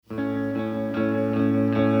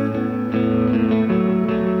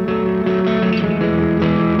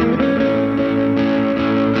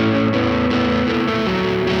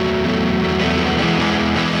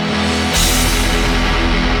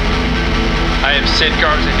I'm Sid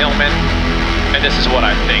Garza-Hillman, and this is what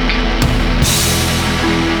I think.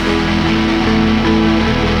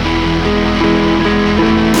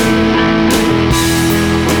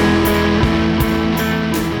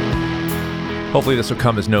 Hopefully this will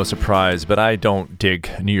come as no surprise, but I don't dig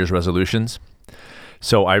New Year's resolutions.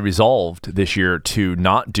 So I resolved this year to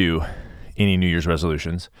not do any New Year's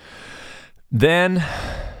resolutions. Then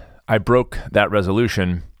I broke that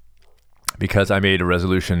resolution because I made a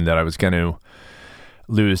resolution that I was going to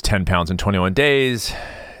lose 10 pounds in 21 days,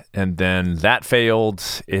 and then that failed.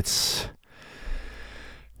 It's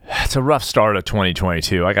a rough start of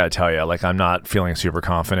 2022. I got to tell you, I'm not feeling super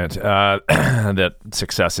confident that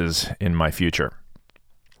success is in my future.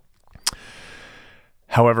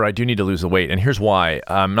 However, I do need to lose the weight, and here's why.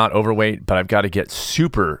 I'm not overweight, but I've got to get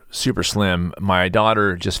super, super slim. My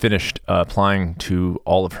daughter just finished applying to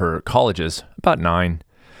all of her colleges, about 9.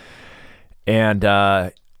 And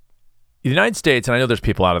the United States, and I know there's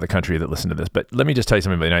people out of the country that listen to this, but let me just tell you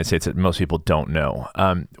something about the United States that most people don't know.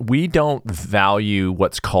 We don't value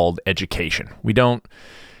what's called education. We don't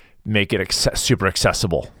make it super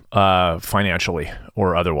accessible financially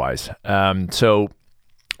or otherwise. So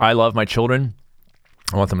I love my children.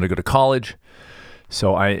 I want them to go to college.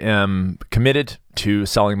 So I am committed to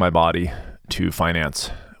selling my body to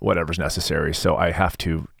finance whatever's necessary. So I have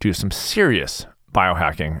to do some serious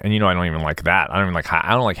biohacking. And I don't even like that. I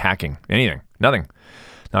don't like hacking anything, nothing,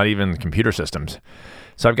 not even computer systems.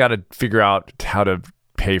 So I've got to figure out how to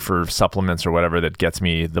pay for supplements or whatever that gets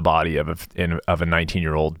me the body of a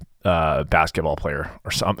 19-year-old basketball player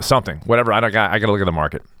or something, whatever. I got to look at the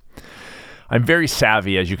market. I'm very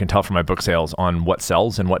savvy, as you can tell from my book sales, on what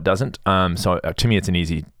sells and what doesn't. So to me, I'm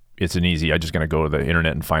just going to go to the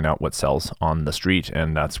internet and find out what sells on the street.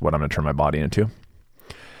 And that's what I'm going to turn my body into.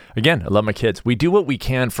 Again, I love my kids. We do what we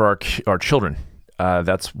can for our children.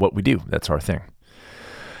 That's what we do. That's our thing.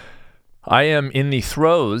 I am in the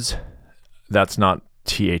throes. That's not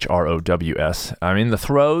THROWS. I'm in the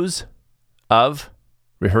throes of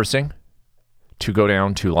rehearsing to go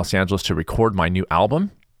down to Los Angeles to record my new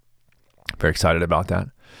album. Very excited about that.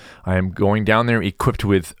 I am going down there equipped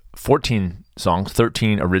with 14 songs,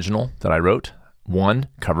 13 original that I wrote, 1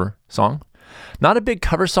 cover song. Not a big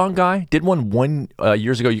cover song guy. Did one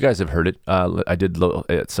years ago. You guys have heard it. I did.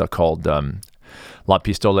 It's called La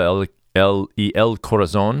Pistola El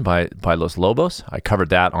Corazón by Los Lobos. I covered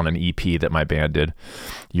that on an EP that my band did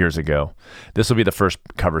years ago. This will be the first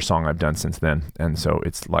cover song I've done since then. And so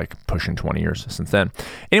it's pushing 20 years since then.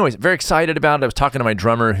 Anyways, very excited about it. I was talking to my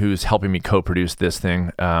drummer who's helping me co-produce this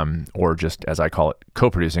thing, or just as I call it,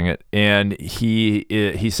 co-producing it. And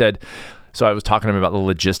he said, so I was talking to him about the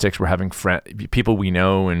logistics. We're having people we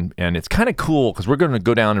know, and it's kind of cool because we're going to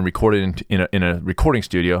go down and record it in a recording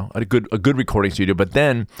studio, a good recording studio. But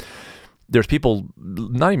then there's people,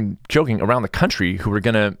 not even joking, around the country who are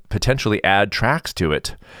going to potentially add tracks to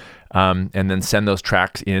it, and then send those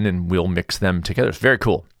tracks in, and we'll mix them together. It's very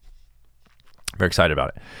cool. Very excited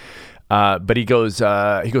about it. But he goes,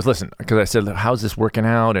 listen, because I said, how's this working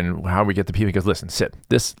out, and how we get the people? He goes, listen, Sid,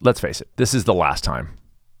 let's face it, this is the last time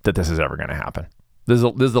that this is ever going to happen. This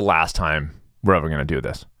is the last time we're ever going to do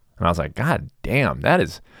this. And I was like, God damn,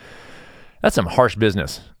 that's some harsh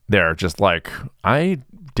business there. Just I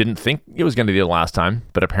didn't think it was going to be the last time,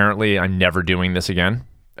 but apparently I'm never doing this again,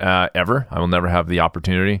 ever. I will never have the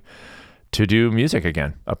opportunity to do music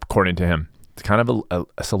again, according to him. It's kind of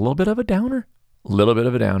it's a little bit of a downer.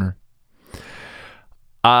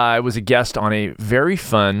 I was a guest on a very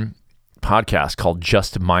fun podcast called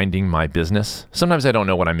Just Minding My Business. Sometimes I don't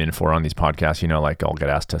know what I'm in for on these podcasts. I'll get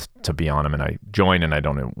asked to be on them, and I join, and I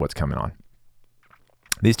don't know what's coming on.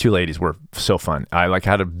 These 2 ladies were so fun. I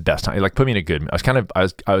had a best time. Put me in a good mood. I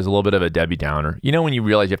was a little bit of a Debbie Downer. When you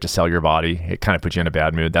realize you have to sell your body, it kind of puts you in a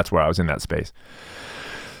bad mood. That's where I was in that space.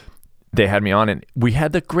 They had me on, and we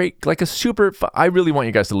had the great, I really want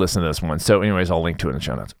you guys to listen to this one. So anyways, I'll link to it in the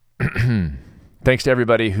show notes. Thanks to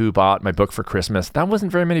everybody who bought my book for Christmas. That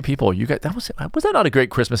wasn't very many people. You guys, was that not a great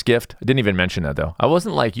Christmas gift? I didn't even mention that though. I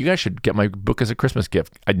wasn't you guys should get my book as a Christmas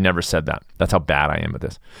gift. I'd never said that. That's how bad I am at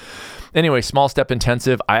this. Anyway, Small Step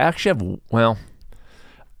Intensive. I actually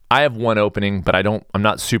I have one opening, but I'm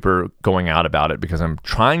not super going out about it because I'm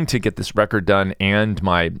trying to get this record done and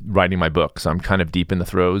writing my book. So I'm kind of deep in the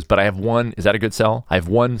throes, but I have one. Is that a good sell? I have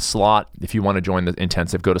one slot. If you want to join the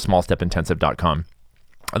intensive, go to smallstepintensive.com.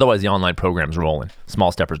 Otherwise, the online program's rolling.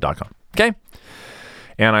 Smallsteppers.com. Okay?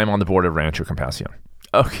 And I'm on the board of Rancho Compasión.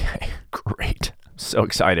 Okay, great. So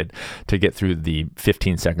excited to get through the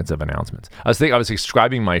 15 seconds of announcements. I was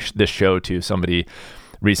describing this show to somebody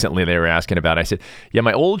recently they were asking about. I said, yeah,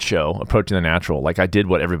 my old show, Approaching the Natural, like I did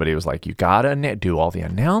what everybody was like, you gotta do all the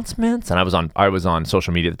announcements. And I was on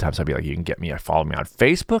social media at the time, so I'd be like, you can follow me on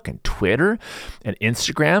Facebook and Twitter and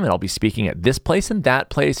Instagram, and I'll be speaking at this place and that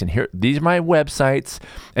place, and here, these are my websites.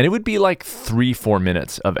 And it would be like 3-4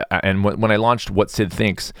 minutes of, and when I launched What Sid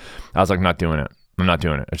Thinks, I was like, not doing it. I'm not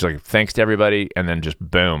doing it. It's like, thanks to everybody, and then just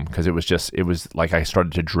boom, because it was like I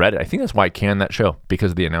started to dread it. I think that's why I canned that show,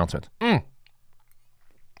 because of the announcements.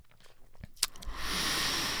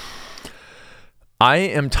 I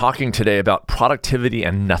am talking today about productivity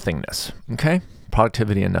and nothingness. Okay,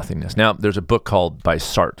 productivity and nothingness. Now, there's a book called by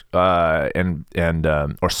Sartre,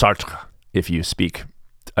 or Sartre, if you speak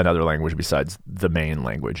another language besides the main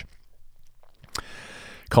language,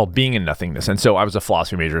 called Being in Nothingness. And so I was a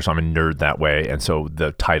philosophy major, so I'm a nerd that way. And so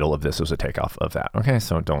the title of this was a takeoff of that. Okay,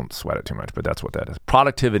 so don't sweat it too much, but that's what that is.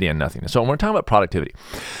 Productivity and nothingness. So when we're talking about productivity,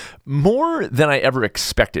 more than I ever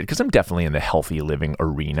expected, because I'm definitely in the healthy living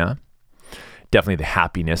arena, definitely the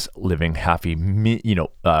happiness living,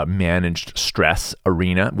 managed stress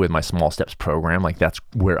arena with my Small Steps program. Like that's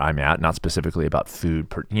where I'm at, not specifically about food,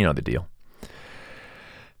 the deal.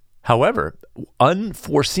 However,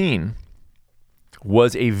 unforeseen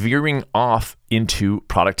was a veering off into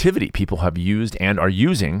productivity. People have used and are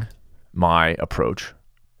using my approach,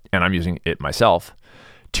 and I'm using it myself,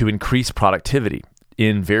 to increase productivity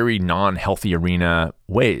in very non-healthy arena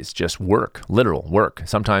ways. Just work, literal work,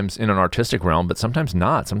 sometimes in an artistic realm, but sometimes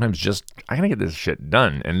not. Sometimes just, I gotta get this shit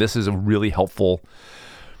done. And this is a really helpful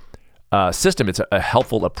system. It's a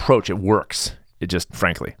helpful approach. It works. It just,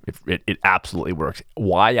 frankly, it absolutely works.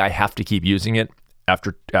 Why I have to keep using it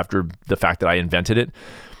after the fact that I invented it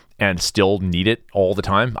and still need it all the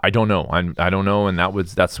time, I don't know. I don't know, and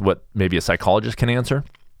that's what maybe a psychologist can answer.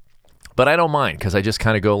 But I don't mind, because I just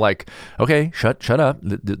kind of go like, okay, shut up.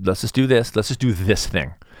 Let's just do this. Let's just do this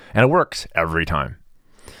thing. And it works every time.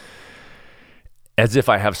 As if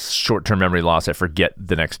I have short-term memory loss, I forget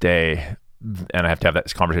the next day, and I have to have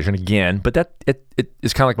that conversation again. But it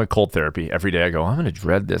is kind of like my cold therapy. Every day I go, I'm going to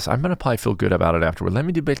dread this. I'm going to probably feel good about it afterward. Let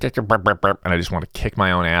me do, and I just want to kick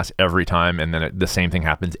my own ass every time. And then the same thing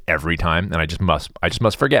happens every time. And I just must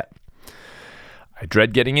forget. I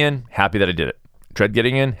dread getting in, happy that I did it. Dread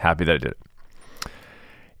getting in, happy that I did it.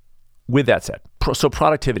 With that said, so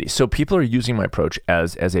productivity. So people are using my approach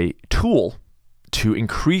as a tool to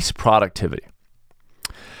increase productivity.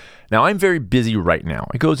 Now, I'm very busy right now.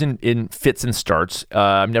 It goes in fits and starts.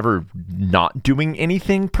 I'm never not doing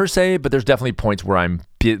anything per se, but there's definitely points where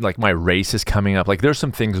like my race is coming up. Like there's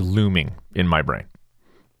some things looming in my brain.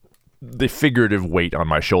 The figurative weight on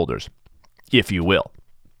my shoulders, if you will.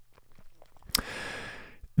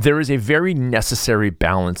 There is a very necessary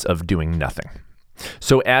balance of doing nothing.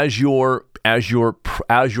 So as your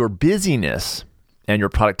busyness and your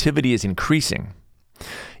productivity is increasing,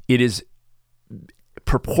 it is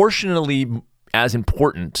proportionally as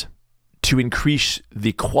important to increase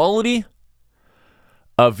the quality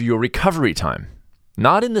of your recovery time.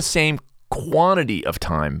 Not in the same quantity of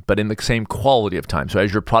time, but in the same quality of time. So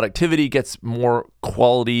as your productivity gets more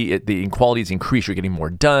quality, the quality is increased, you're getting more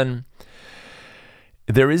done.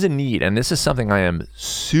 There is a need, and this is something I am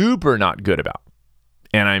super not good about,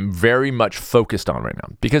 and I'm very much focused on right now.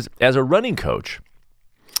 Because as a running coach,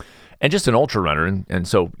 and just an ultra runner, and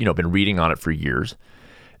so been reading on it for years,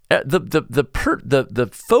 the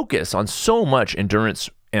focus on so much endurance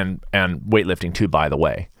and weightlifting too, by the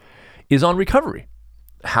way, is on recovery.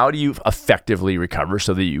 How do you effectively recover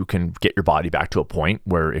so that you can get your body back to a point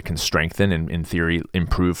where it can strengthen and, in theory,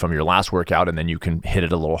 improve from your last workout, and then you can hit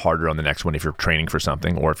it a little harder on the next one if you're training for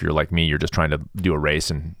something, or if you're like me, you're just trying to do a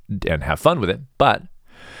race and have fun with it. But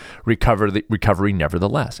recovery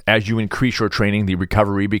nevertheless. As you increase your training, the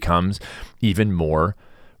recovery becomes even more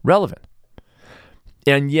relevant.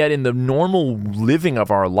 And yet in the normal living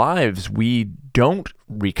of our lives, we don't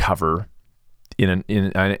recover and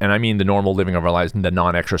I mean the normal living of our lives, the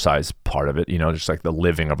non-exercise part of it, just like the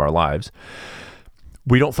living of our lives.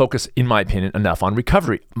 We don't focus, in my opinion, enough on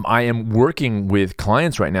recovery. I am working with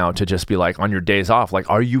clients right now to just be like, on your days off, like,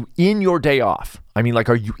 are you in your day off? I mean, like,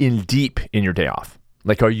 are you in deep in your day off?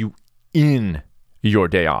 Like, are you in your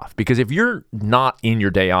day off? Because if you're not in your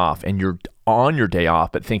day off and you're on your day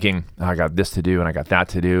off, but thinking, I got this to do and I got that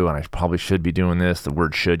to do and I probably should be doing this, the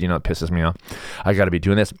word should, it pisses me off. I got to be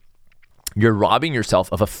doing this. You're robbing yourself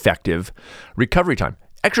of effective recovery time.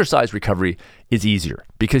 Exercise recovery is easier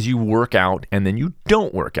because you work out and then you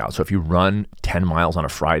don't work out. So if you run 10 miles on a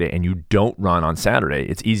Friday and you don't run on Saturday,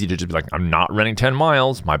 it's easy to just be like, I'm not running 10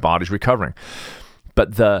 miles. My body's recovering.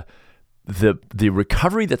 But the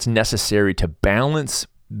recovery that's necessary to balance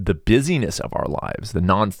the busyness of our lives, the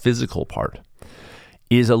non-physical part,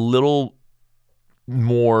 is a little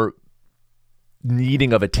more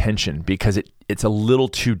needing of attention because it's a little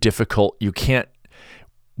too difficult. You can't,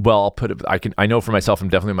 well, I'll put it, I know for myself and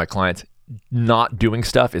definitely my clients, not doing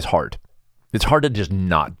stuff is hard. It's hard to just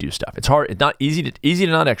not do stuff. It's hard. It's not easy to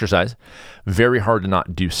not exercise, very hard to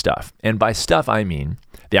not do stuff. And by stuff, I mean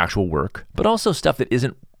the actual work, but also stuff that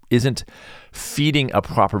isn't feeding a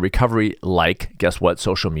proper recovery, like, guess what,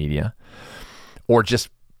 social media, or just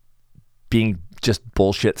being just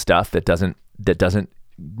bullshit stuff that doesn't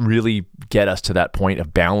really get us to that point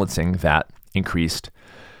of balancing that increased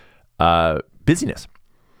busyness.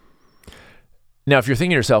 Now, if you're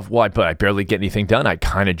thinking to yourself, well, but I barely get anything done, I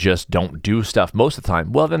kind of just don't do stuff most of the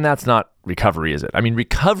time. Well, then that's not recovery, is it? I mean,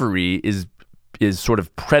 recovery is sort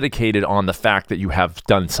of predicated on the fact that you have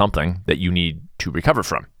done something that you need to recover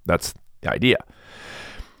from. That's the idea.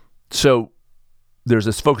 So there's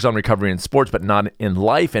this focus on recovery in sports, but not in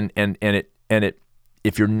life. And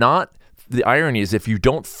if you're not, the irony is if you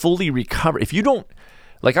don't fully recover, if you don't,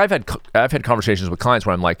 like I've had conversations with clients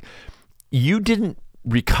where I'm like, you didn't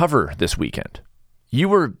recover this weekend. You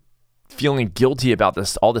were feeling guilty about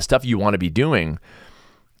this, all the stuff you want to be doing.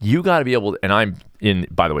 You got to be able to, and I'm in,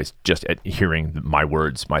 by the way, just at hearing my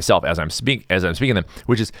words myself as I'm speaking them,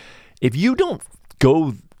 which is, if you don't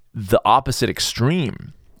go the opposite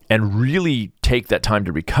extreme and really take that time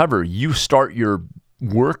to recover, you start your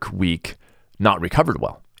work week not recovered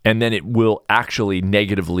well. And then it will actually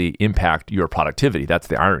negatively impact your productivity. That's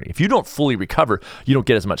the irony. If you don't fully recover, you don't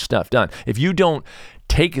get as much stuff done. If you don't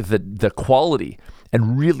take the quality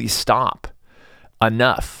and really stop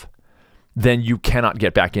enough, then you cannot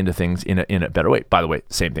get back into things in a better way. By the way,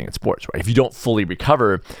 same thing in sports, right? If you don't fully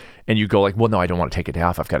recover and you go like, well, no, I don't want to take a day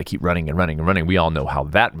off. I've got to keep running and running and running. We all know how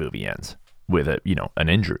that movie ends with an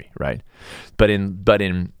injury, right? But in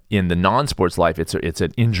the non-sports life, it's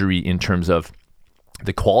an injury in terms of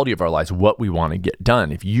the quality of our lives, what we want to get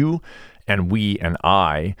done. If you and we and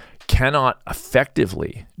I cannot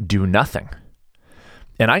effectively do nothing,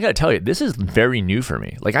 and I got to tell you, this is very new for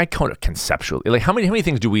me. Like I kind of conceptually, like how many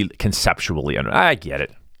things do we conceptually understand? I get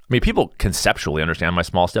it. I mean, people conceptually understand my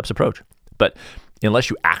small steps approach, but unless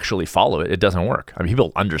you actually follow it, it doesn't work. I mean,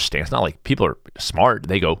 people understand. It's not like people are smart.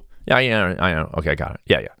 They go, yeah, I know. Okay, I got it.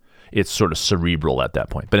 Yeah. It's sort of cerebral at that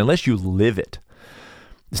point. But unless you live it,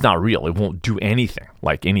 it's not real. It won't do anything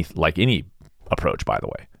like any approach, by the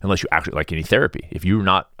way, unless you actually, like any therapy. If you're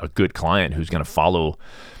not a good client who's going to follow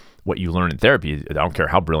what you learn in therapy, I don't care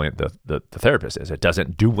how brilliant the therapist is. It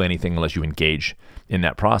doesn't do anything unless you engage in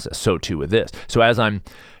that process. So too with this. So as I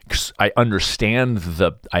understand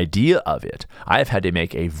the idea of it, I've had to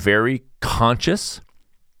make a very conscious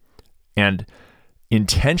and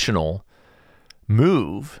intentional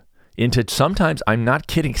move into, sometimes, I'm not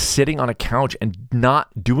kidding, sitting on a couch and not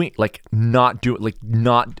even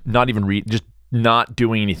read, just not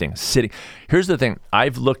doing anything, sitting. Here's the thing.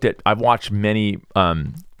 I've watched many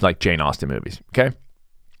like Jane Austen movies, okay?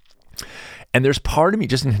 And there's part of me,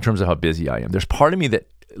 just in terms of how busy I am, there's part of me that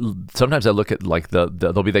sometimes I look at like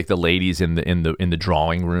there'll be like the ladies in the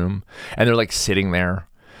drawing room, and they're like sitting there,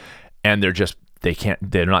 and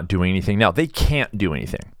they're not doing anything. Now, they can't do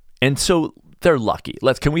anything. And so they're lucky.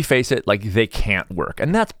 Can we face it? Like, they can't work.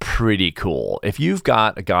 And that's pretty cool. If you've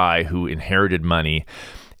got a guy who inherited money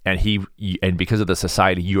and because of the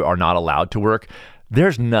society, you are not allowed to work,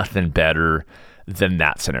 there's nothing better than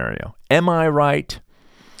that scenario. Am I right?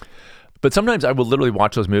 But sometimes I will literally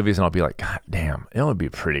watch those movies and I'll be like, God damn, it would be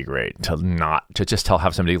pretty great to just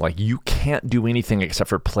have somebody like, you can't do anything except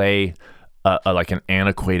for play like an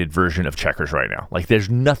antiquated version of checkers right now. Like, there's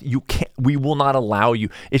nothing, we will not allow you.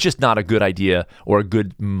 It's just not a good idea or a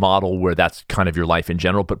good model where that's kind of your life in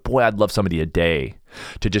general. But boy, I'd love somebody a day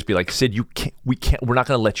to just be like, Sid, we're not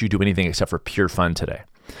going to let you do anything except for pure fun today.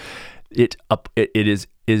 It is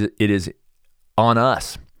on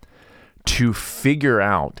us to figure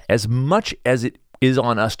out, as much as it is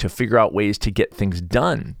on us to figure out ways to get things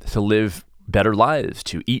done, to live better lives,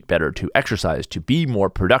 to eat better, to exercise, to be more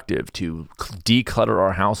productive, to declutter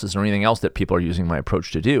our houses or anything else that people are using my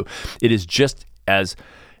approach to do. It is just as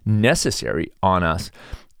necessary on us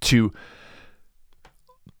to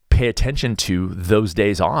pay attention to those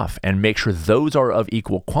days off and make sure those are of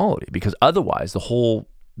equal quality, because otherwise the whole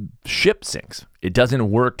ship sinks. It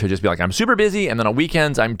doesn't work to just be like, I'm super busy, and then on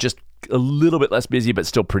weekends I'm just a little bit less busy but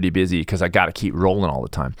still pretty busy because I got to keep rolling all the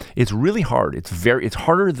time. It's really hard. It's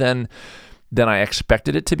harder than I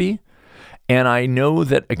expected it to be. And I know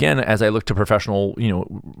that, again, as I look to professional,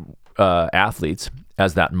 athletes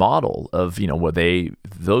as that model of, where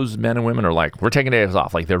those men and women are like, we're taking days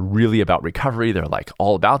off. Like, they're really about recovery. They're like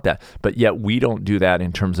all about that. But yet we don't do that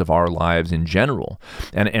in terms of our lives in general.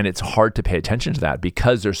 And it's hard to pay attention to that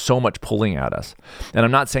because there's so much pulling at us. And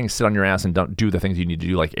I'm not saying sit on your ass and don't do the things you need to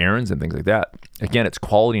do, like errands and things like that. Again, it's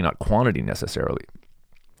quality, not quantity necessarily.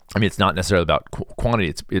 I mean, it's not necessarily about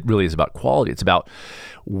quantity. It really is about quality. It's about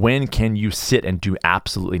when can you sit and do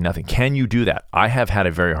absolutely nothing? Can you do that? I have had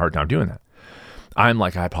a very hard time doing that. I'm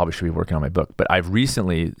like, I probably should be working on my book, but I've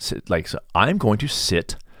recently so I'm going to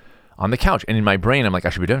sit on the couch, and in my brain, I'm like, I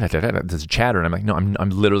should be doing that. There's a chatter, and I'm like, no, I'm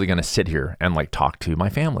literally going to sit here and like talk to my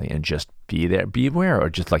family and just be there, be aware, or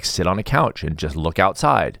just like sit on a couch and just look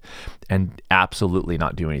outside and absolutely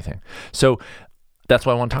not do anything. So that's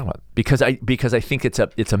what I want to talk about, because I think it's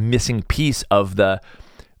a missing piece of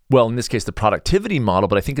in this case, the productivity model,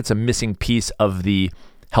 but I think it's a missing piece of the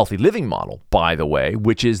healthy living model, by the way,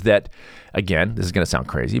 which is that, again, this is going to sound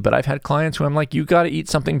crazy, but I've had clients who I'm like, you got to eat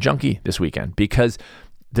something junky this weekend, because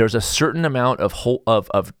there's a certain amount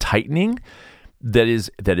of tightening that is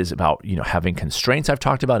about, having constraints I've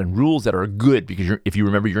talked about, and rules that are good, because if you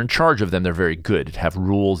remember, you're in charge of them. They're very good to have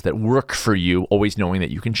rules that work for you, always knowing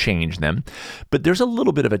that you can change them. But there's a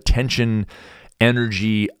little bit of attention,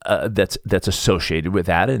 energy that's associated with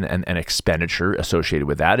that, and expenditure associated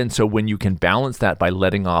with that. And so when you can balance that by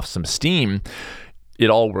letting off some steam, it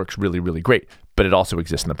all works really, really great. But it also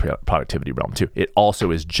exists in the productivity realm too. It also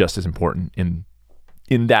is just as important in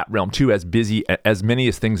that realm too, as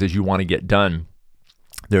many things as you want to get done.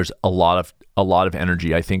 There's a lot of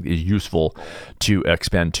energy I think is useful to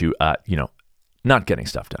expend to not getting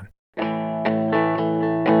stuff done.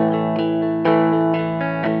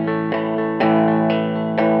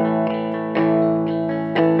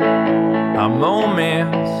 Our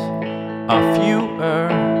moments are fewer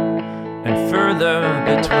and further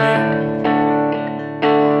between,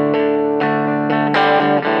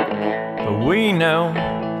 but we know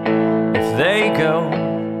if they go,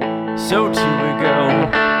 so too we go.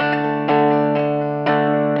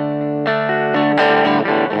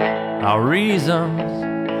 Our reasons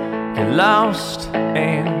get lost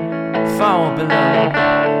and fall below.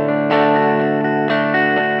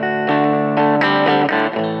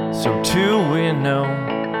 So too we know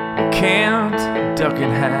we can't duck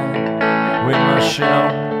and hide with my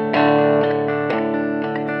show.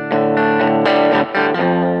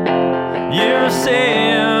 You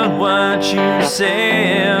said what you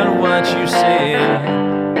said, what you said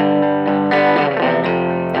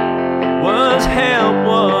was help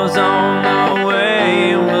was on the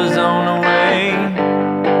way, was on the way.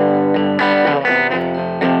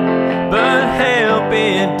 But help,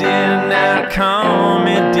 it did not come,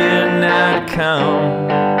 it did not come.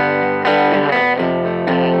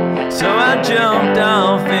 So I jumped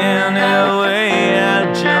off anyway,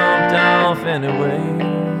 I jumped off anyway.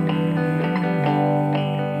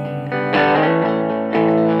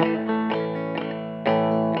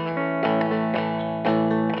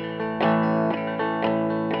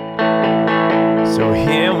 So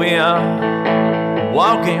here we are,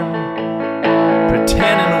 walking,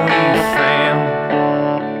 pretending we found,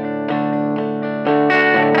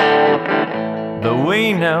 but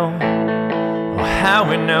we know, or how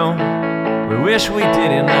we know, we wish we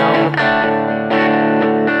didn't know.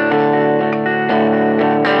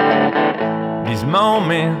 These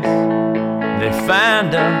moments, they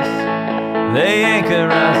find us, they anchor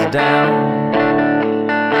us down.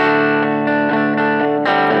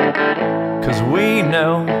 'Cause we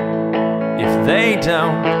know if they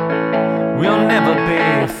don't, we'll never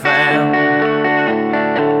be found.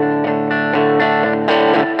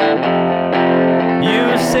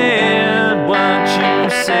 You said what you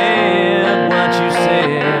said, what you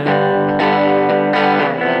said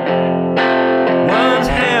was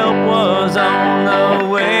help was on the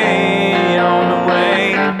way, on the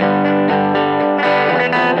way.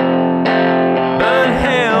 But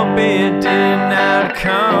help, it did not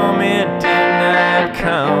come, it did not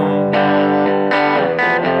come.